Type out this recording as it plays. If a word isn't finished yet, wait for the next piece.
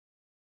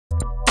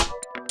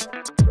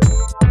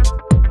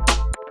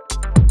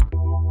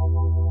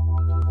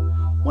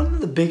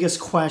biggest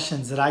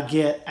questions that I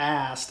get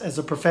asked as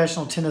a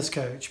professional tennis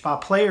coach by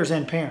players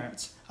and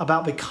parents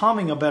about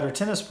becoming a better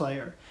tennis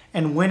player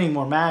and winning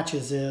more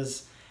matches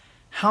is,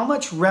 how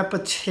much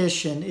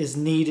repetition is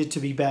needed to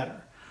be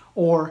better?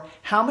 Or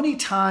how many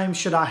times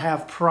should I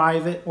have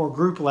private or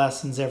group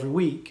lessons every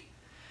week?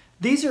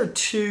 These are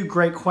two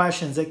great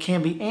questions that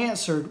can be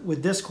answered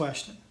with this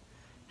question.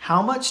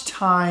 How much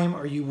time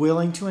are you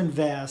willing to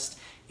invest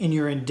in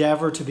your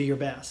endeavor to be your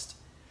best?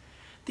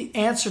 The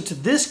answer to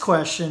this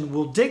question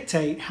will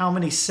dictate how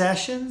many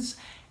sessions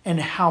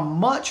and how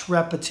much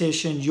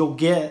repetition you'll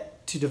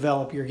get to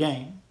develop your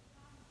game.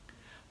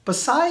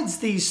 Besides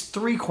these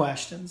three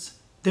questions,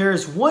 there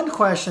is one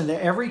question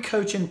that every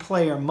coach and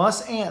player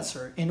must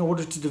answer in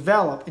order to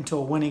develop into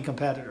a winning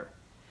competitor.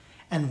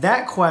 And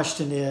that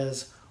question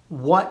is,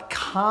 what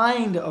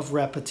kind of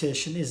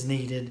repetition is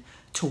needed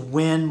to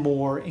win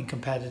more in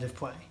competitive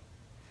play?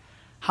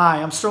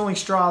 Hi, I'm Sterling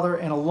Strother,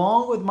 and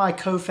along with my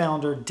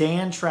co-founder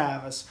Dan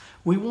Travis,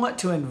 we want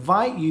to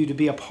invite you to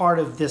be a part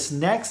of this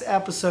next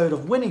episode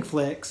of Winning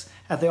Flicks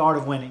at the Art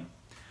of Winning.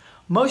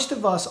 Most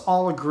of us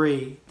all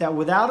agree that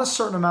without a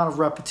certain amount of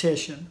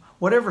repetition,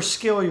 whatever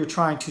skill you're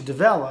trying to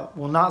develop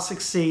will not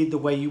succeed the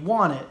way you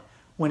want it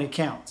when it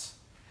counts.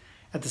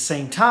 At the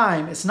same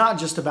time, it's not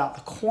just about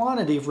the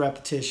quantity of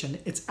repetition,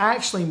 it's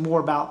actually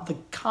more about the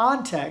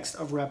context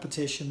of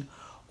repetition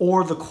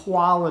or the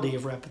quality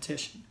of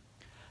repetition.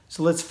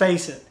 So let's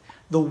face it,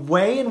 the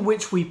way in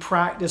which we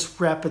practice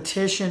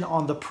repetition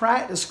on the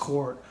practice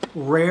court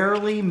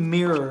rarely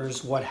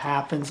mirrors what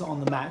happens on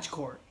the match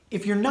court.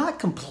 If you're not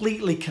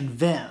completely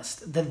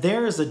convinced that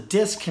there is a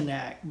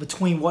disconnect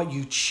between what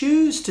you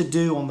choose to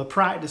do on the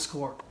practice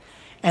court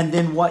and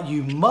then what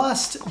you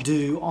must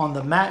do on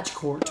the match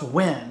court to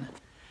win,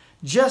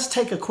 just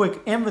take a quick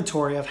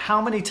inventory of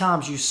how many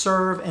times you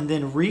serve and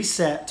then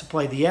reset to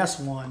play the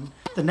S1,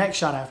 the next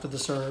shot after the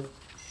serve.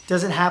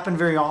 Does it happen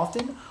very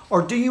often,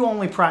 or do you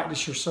only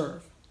practice your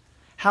serve?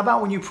 How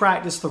about when you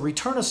practice the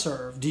return of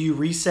serve? Do you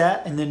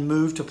reset and then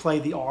move to play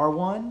the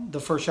R1, the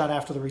first shot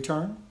after the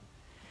return?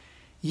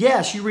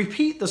 Yes, you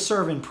repeat the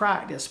serve in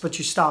practice, but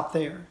you stop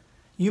there.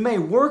 You may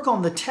work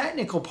on the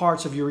technical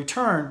parts of your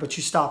return, but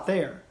you stop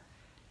there.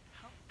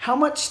 How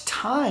much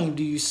time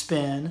do you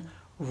spend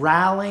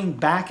rallying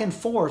back and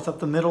forth up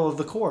the middle of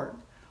the court,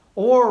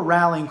 or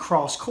rallying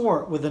cross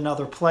court with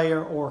another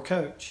player or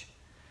coach?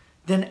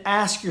 Then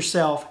ask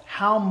yourself,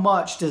 how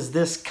much does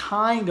this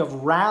kind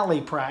of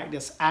rally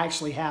practice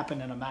actually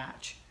happen in a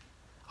match?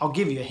 I'll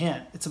give you a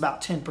hint. It's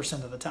about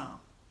 10% of the time.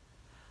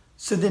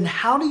 So then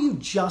how do you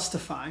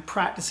justify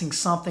practicing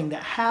something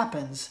that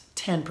happens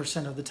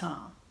 10% of the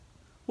time?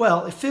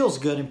 Well, it feels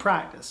good in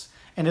practice,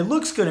 and it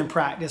looks good in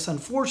practice.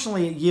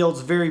 Unfortunately, it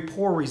yields very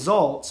poor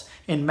results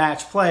in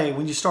match play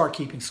when you start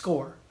keeping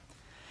score.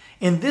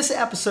 In this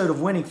episode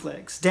of Winning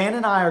Flicks, Dan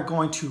and I are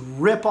going to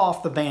rip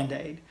off the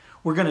Band-Aid.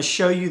 We're going to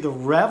show you the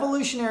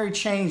revolutionary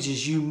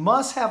changes you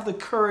must have the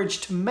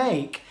courage to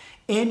make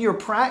in your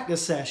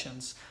practice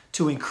sessions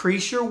to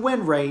increase your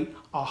win rate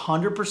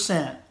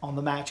 100% on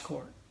the match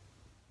court.